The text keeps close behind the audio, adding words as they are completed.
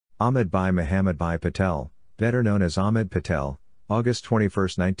Ahmedbhai Mohammedbhai Patel, better known as Ahmed Patel, August 21,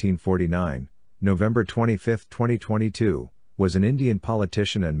 1949, November 25, 2022, was an Indian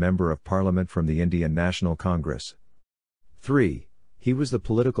politician and Member of Parliament from the Indian National Congress. 3. He was the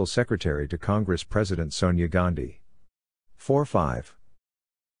political secretary to Congress President Sonia Gandhi. 4-5.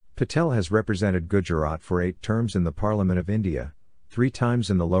 Patel has represented Gujarat for 8 terms in the Parliament of India, 3 times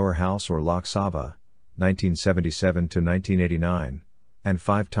in the lower house or Lok Sabha, 1977 to 1989, and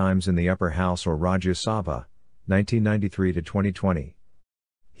 5 times in the upper house or Rajya Sabha, 1993 to 2020.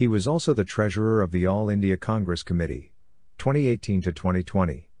 He was also the treasurer of the All India Congress Committee, 2018 to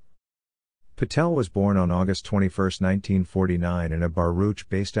 2020. Patel was born on August 21, 1949 in a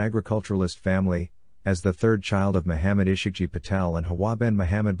Bharuch-based agriculturalist family, as the third child of Mohammed Ishikji Patel and Hawaben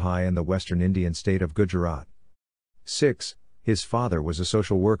Mohammedbhai in the western Indian state of Gujarat. 6. His father was a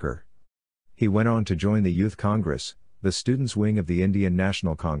social worker. He went on to join the Youth Congress, the students' wing of the Indian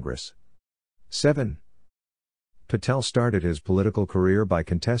National Congress. 7. Patel started his political career by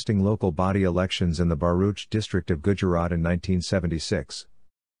contesting local body elections in the Bharuch district of Gujarat in 1976.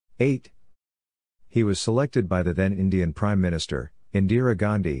 8. He was selected by the then Indian Prime Minister, Indira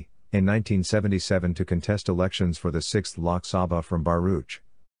Gandhi, in 1977 to contest elections for the 6th Lok Sabha from Bharuch.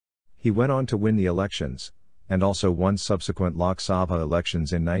 He went on to win the elections, and also won subsequent Lok Sabha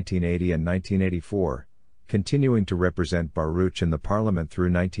elections in 1980 and 1984, continuing to represent Bharuch in the parliament through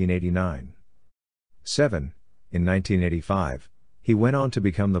 1989. 7. In 1985, he went on to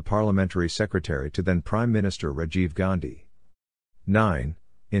become the parliamentary secretary to then Prime Minister Rajiv Gandhi. 9.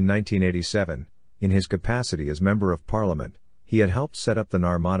 In 1987, in his capacity as Member of Parliament, he had helped set up the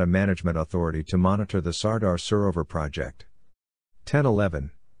Narmada Management Authority to monitor the Sardar Sarovar project.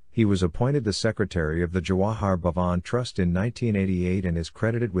 10-11. He was appointed the secretary of the Jawahar Bhavan Trust in 1988 and is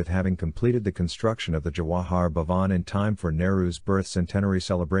credited with having completed the construction of the Jawahar Bhavan in time for Nehru's birth centenary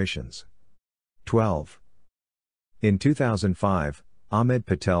celebrations. 12. In 2005, Ahmed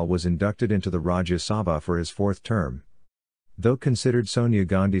Patel was inducted into the Rajya Sabha for his 4th term. Though considered Sonia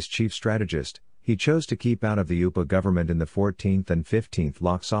Gandhi's chief strategist, he chose to keep out of the UPA government in the 14th and 15th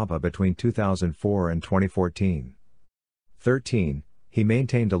Lok Sabha between 2004 and 2014. 13. He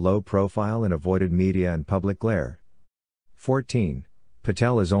maintained a low profile and avoided media and public glare. 14.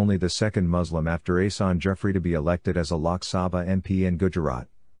 Patel is only the second Muslim after Ahsan Jafri to be elected as a Lok Sabha MP in Gujarat.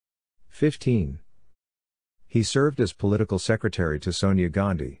 15. He served as political secretary to Sonia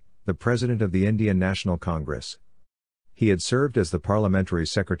Gandhi, the president of the Indian National Congress. He had served as the parliamentary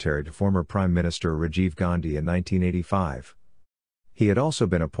secretary to former Prime Minister Rajiv Gandhi in 1985. He had also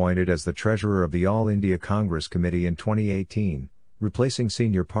been appointed as the treasurer of the All India Congress Committee in 2018, replacing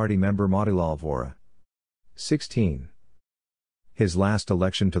senior party member Motilal Vora. 16. His last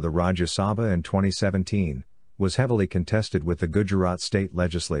election to the Rajya Sabha in 2017 was heavily contested, with the Gujarat state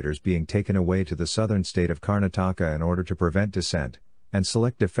legislators being taken away to the southern state of Karnataka in order to prevent dissent, and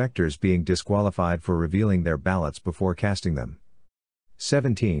select defectors being disqualified for revealing their ballots before casting them.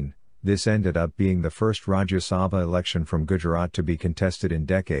 17. This ended up being the first Rajya Sabha election from Gujarat to be contested in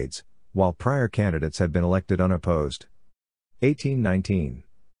decades, while prior candidates had been elected unopposed. 18-19.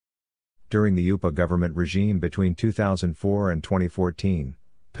 During the UPA government regime between 2004 and 2014,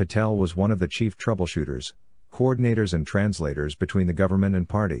 Patel was one of the chief troubleshooters, coordinators and translators between the government and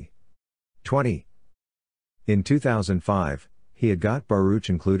party. 20. In 2005, he had got Bharuch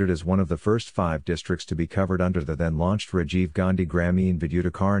included as one of the first 5 districts to be covered under the then-launched Rajiv Gandhi Gramin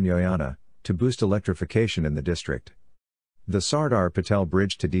Vidyutikaran Yojana, to boost electrification in the district. The Sardar Patel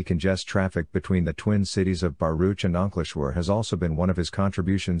Bridge to decongest traffic between the twin cities of Bharuch and Ankleshwar has also been one of his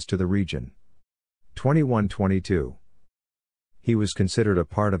contributions to the region. 21-22. He was considered a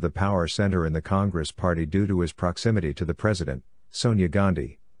part of the power center in the Congress party due to his proximity to the president, Sonia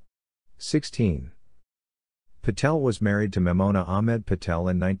Gandhi. 16. Patel was married to Memona Ahmed Patel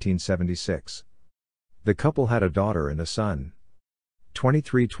in 1976. The couple had a daughter and a son.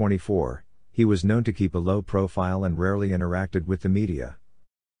 23-24. He was known to keep a low profile and rarely interacted with the media.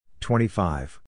 25.